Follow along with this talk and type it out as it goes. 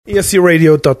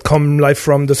ESCRadio.com live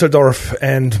from Düsseldorf,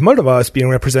 and Moldova is being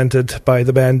represented by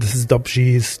the band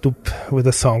Zdub with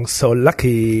the song So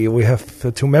Lucky. We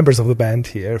have two members of the band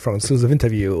here from exclusive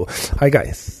interview. Hi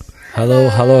guys.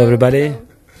 Hello everybody.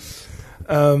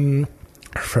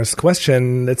 First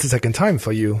question, it's the second time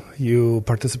for you. You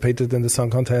participated in the song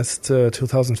contest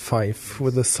 2005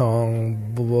 with the song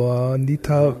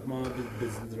Bonita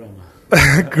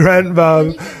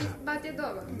Grandma.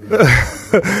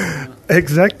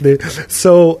 Exactly.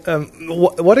 So,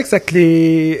 what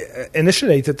exactly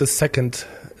initiated the second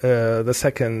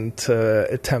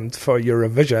attempt for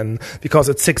Eurovision? Because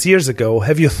it's 6 years ago.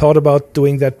 Have you thought about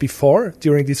doing that before,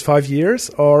 during these 5 years,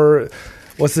 or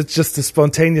was it just a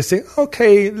spontaneous thing?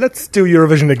 Okay, let's do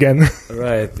Eurovision again.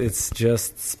 Right. It's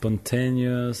just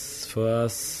spontaneous for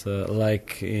us,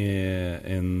 like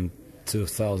in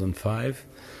 2005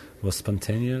 was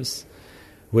spontaneous.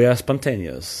 We are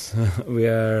spontaneous. We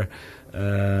are.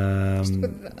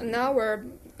 Now we're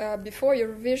before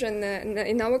Eurovision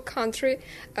in our country.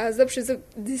 Zdub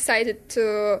decided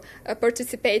to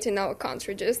participate in our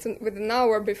country just with an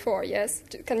hour before. Yes,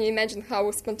 can you imagine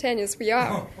how spontaneous we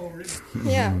are? Oh, really?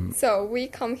 Yeah. So we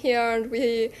come here and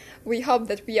we hope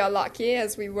that we are lucky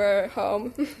as we were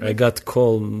home. I got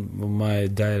called my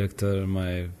director,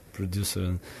 my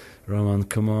producer. Roman,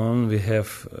 come on, we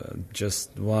have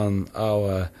just 1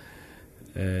 hour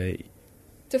to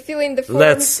fill in the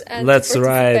forms let's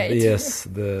write, yes,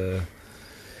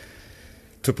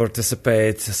 to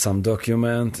participate, some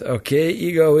document. Okay,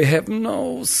 Igor, we have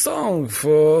no song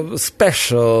for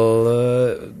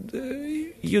special.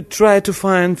 You try to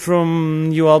find from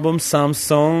new album some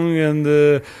song, and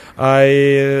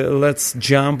let's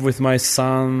jump with my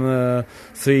son,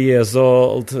 3 years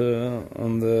old,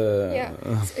 on the. Yeah,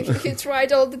 he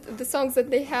tried all the songs that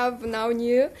they have now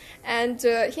new, and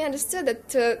he understood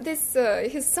that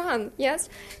his son, yes,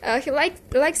 he liked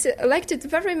it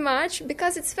very much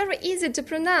because it's very easy to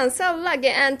pronounce So Lucky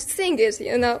and to sing it.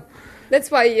 You know, that's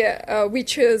why we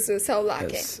choose So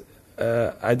Lucky. Yes.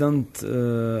 I don't.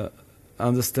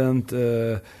 Understand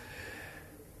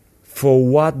for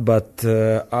what, but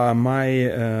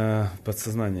my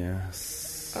подсознание,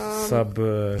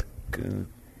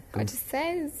 what to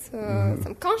say,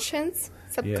 some conscience,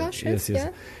 subconscious. Yes.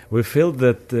 Yeah. We feel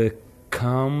that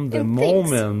come the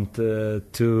moment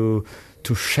to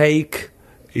shake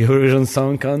Eurovision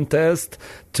Song Contest,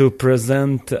 to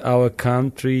present our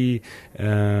country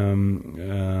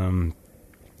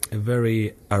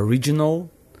very original,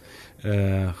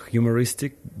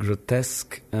 humoristic,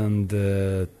 grotesque, and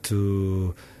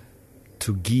to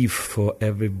give for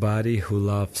everybody who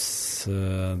loves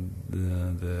the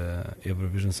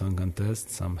Eurovision Song Contest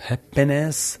some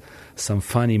happiness, some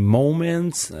funny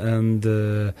moments, and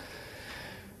a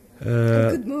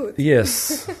good mood.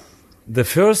 Yes, the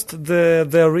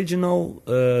original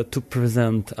to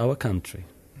present our country.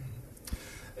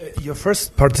 Your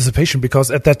first participation, because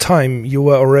at that time you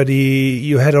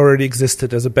had already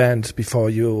existed as a band before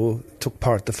you took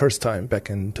part the first time back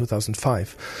in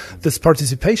 2005. This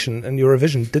participation in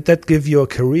Eurovision, did that give your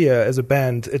career as a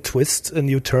band a twist, a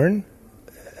new turn?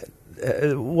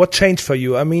 What changed for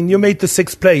you? I mean, you made the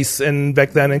 6th place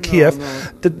back then in Kiev. No.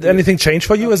 Did anything change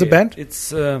for you as a band?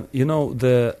 It's we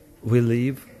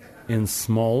live in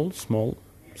small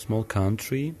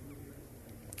country.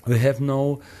 We have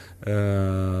no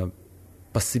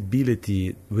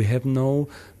possibility. We have no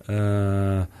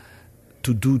to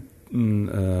do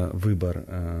выбор,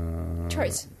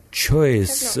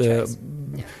 choice.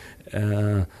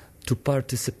 To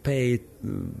participate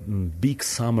big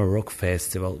summer rock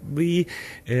festival. We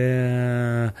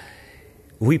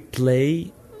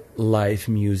play live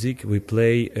music. We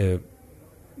play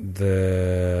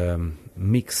the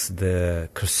mix, the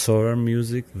crossover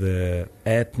music, the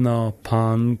ethno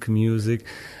punk music,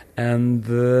 and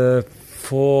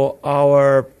for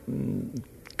our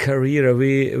career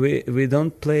we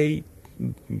don't play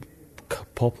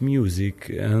pop music,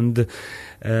 and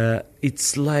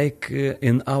it's like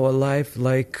in our life,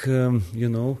 like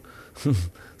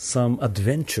some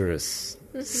adventurous,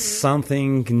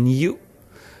 something new.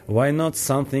 Why not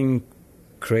something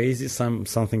crazy,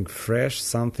 something fresh,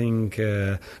 something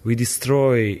we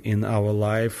destroy in our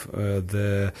life,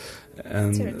 the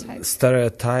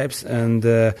stereotypes, and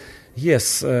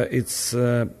yes, it's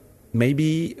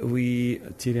maybe we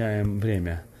теряем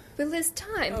время. We lose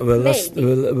time. We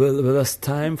lost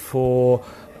time for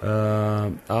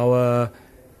our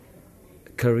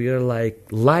career like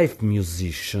live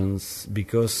musicians,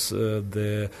 because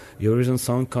the Eurovision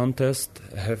Song Contest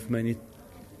have many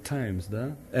times,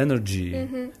 да? Energy.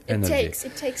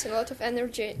 It takes a lot of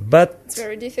energy. But It's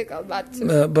very difficult,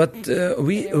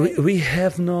 we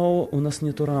have no, у нас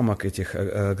нету рамок этих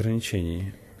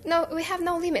ограничений. no, we have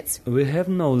no limits. We have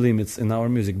no limits in our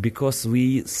music because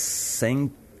we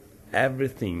sing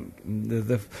everything.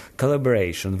 The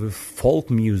collaboration with folk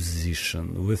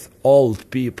musician, with old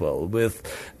people, with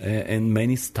in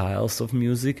many styles of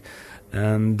music,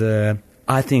 and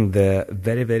I think the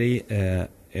very, very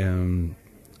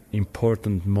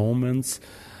important moments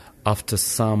after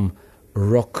some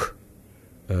rock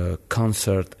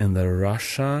concert in the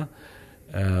Russia,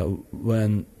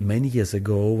 when many years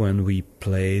ago when we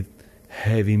played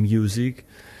heavy music,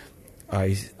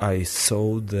 I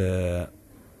saw the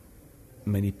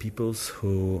many peoples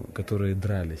которые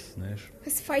дрались, знаешь?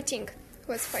 Who's fighting?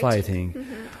 Fighting.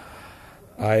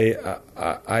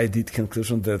 I did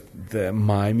conclusion that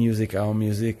my music, our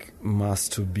music,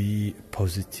 must to be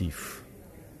positive.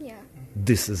 Yeah.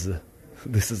 This is the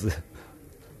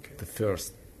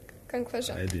first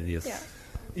Conclusion. I did. Yes. Yeah.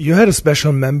 You had a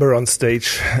special member on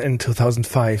stage in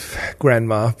 2005,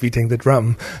 Grandma, beating the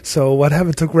drum. So what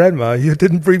happened to Grandma? You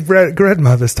didn't bring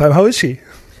Grandma this time. How is she?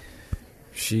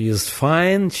 She is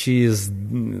fine. She is.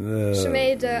 She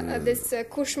made this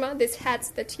kushma, these hats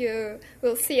that you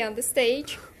will see on the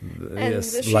stage, and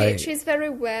yes, she's very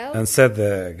well. And said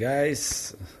the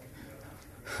guys.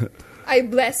 I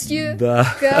bless you.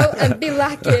 Да. Go and be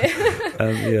lucky.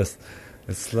 And yes,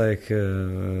 it's like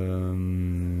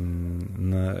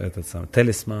этот самый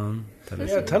talisman.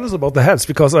 Yeah, tell us about the hats,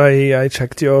 because I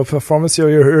checked your performance, your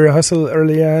rehearsal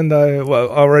earlier, and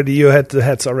you had the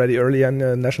hats already earlier in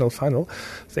the national final,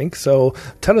 I think. So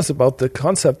tell us about the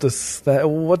concept.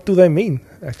 What do they mean,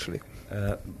 actually?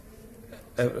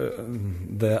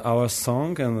 Our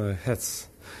song and the hats.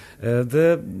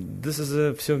 This is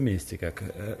все вместе, как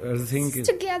everything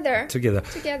together. Together.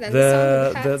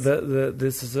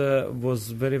 This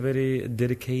was very, very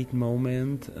delicate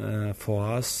moment for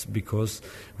us, because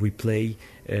we play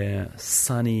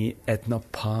sunny ethno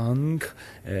punk,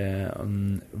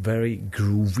 very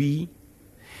groovy,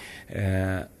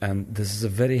 and this is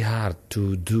very hard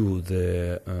to do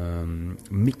the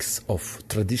mix of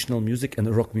traditional music and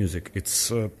rock music.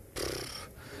 It's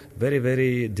very,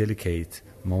 very delicate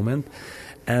moment,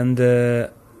 and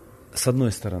с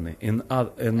одной стороны, on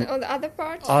the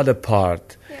other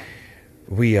part, yeah.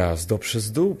 we are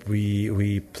Zdub,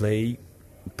 we play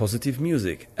positive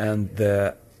music, and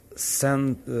the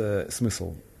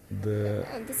смысл,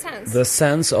 the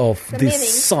sense of the this meaning.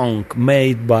 song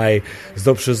made by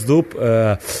Zdub,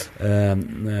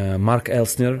 Mark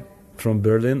Elsner from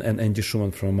Berlin and Andy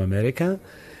Schumann from America,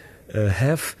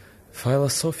 have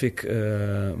philosophic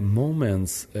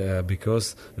moments,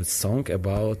 because it's song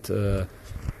about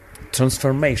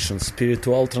transformation,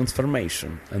 spiritual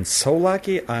transformation. And so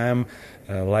lucky I am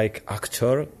like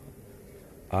actor.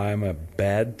 I am a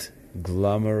bad,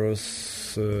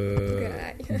 glamorous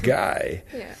guy.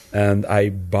 Yeah. And I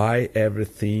buy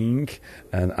everything,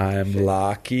 and I am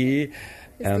lucky.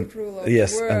 It's and the rule of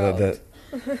yes, the world. and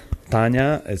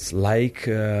Tanya is like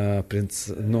princess,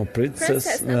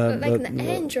 like an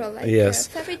angel, like yes,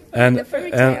 a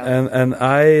fairy tale. And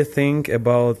I think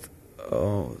about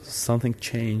something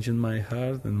change in my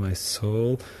heart and my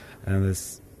soul, and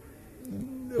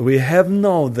we have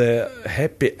the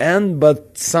happy end,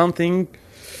 but something.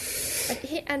 But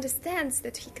he understands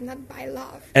that he cannot buy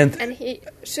love, and he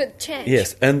should change.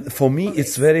 Yes, and for me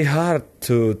it's very hard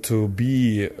to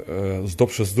be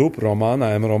Zdub, Roman.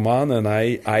 I am Roman, and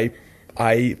I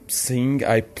sing,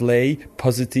 I play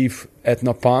positive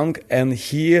ethno-punk, and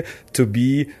here to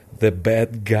be the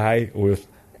bad guy with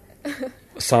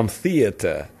some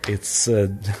theater. It's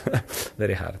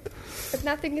very hard. But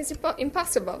nothing is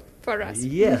impossible for us.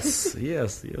 Yes.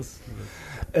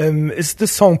 Is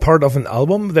this song part of an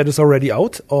album that is already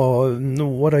out, or no,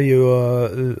 what are you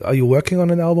working on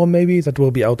an album maybe that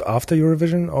will be out after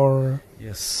Eurovision, or?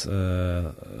 Yes,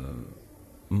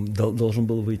 должен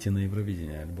был выйти на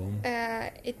Евровидение альбом.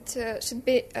 It should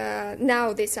be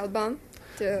now this album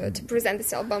to present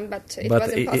this album, but it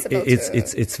wasn't possible.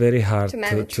 It's very hard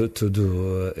to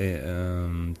do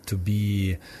to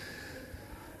be.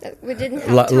 We didn't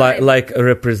have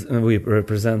time. We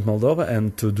represent Moldova,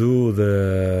 and to do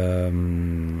the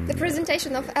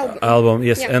presentation of album.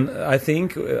 Yes, yeah. And I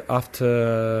think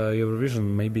after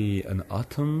Eurovision, maybe in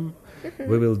autumn,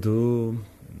 we will do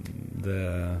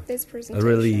the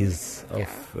release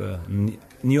of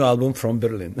new album from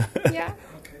Berlin. Yeah.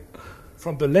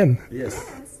 From Berlin? Yes.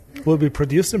 Will be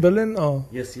produced in Berlin, or?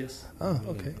 Yes. Ah,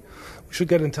 okay. We should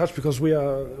get in touch, because we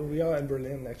are in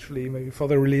Berlin actually. Maybe for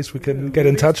the release we can get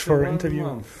in touch for an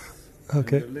interview.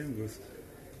 Okay.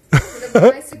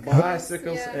 The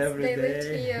Bicycles yes, every they lived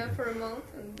day. here for a month.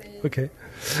 And they Okay.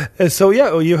 So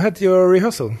yeah, you had your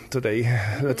rehearsal today.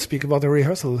 Let's speak about the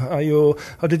rehearsal.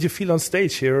 How did you feel on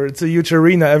stage here? It's a huge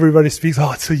arena. Everybody speaks.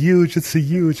 Oh, it's so huge. It's so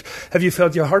huge. Have you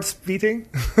felt your hearts beating?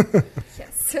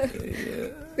 Yes.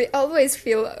 We always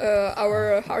feel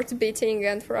our heart beating,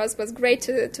 and for us it was great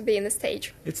to be in the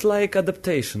stage. It's like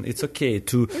adaptation. It's okay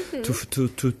to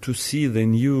see the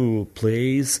new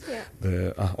place.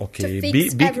 Yeah. Okay, To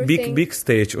fix everything. big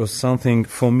stage or something.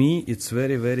 For me, it's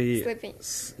very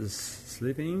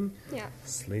Sleeping.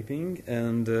 sleeping,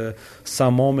 and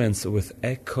some moments with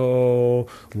echo,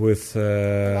 with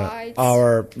Lights.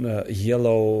 our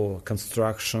yellow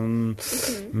construction.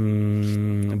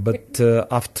 But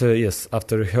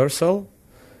after rehearsal,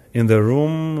 in the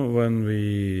room when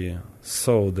we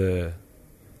saw the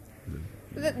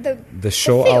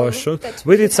show, film our show, that we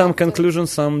we did some have to-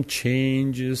 conclusions, some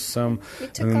changes, some. We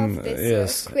took off this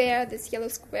yes. this yellow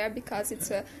square, because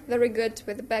it's very good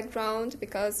with the background,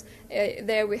 because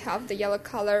there we have the yellow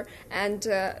color, and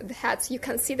the hats, you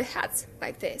can see the hats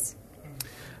like this.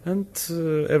 And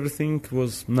everything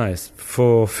was nice.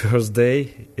 For first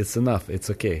day, it's enough. It's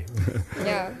okay.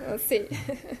 Yeah, we'll see.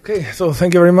 Okay, so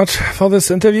thank you very much for this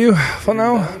interview for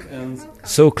now.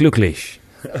 So glücklich.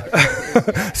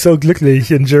 So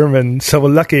glücklich in German, so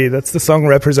lucky. That's the song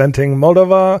representing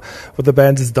Moldova with the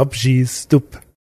band Zdub.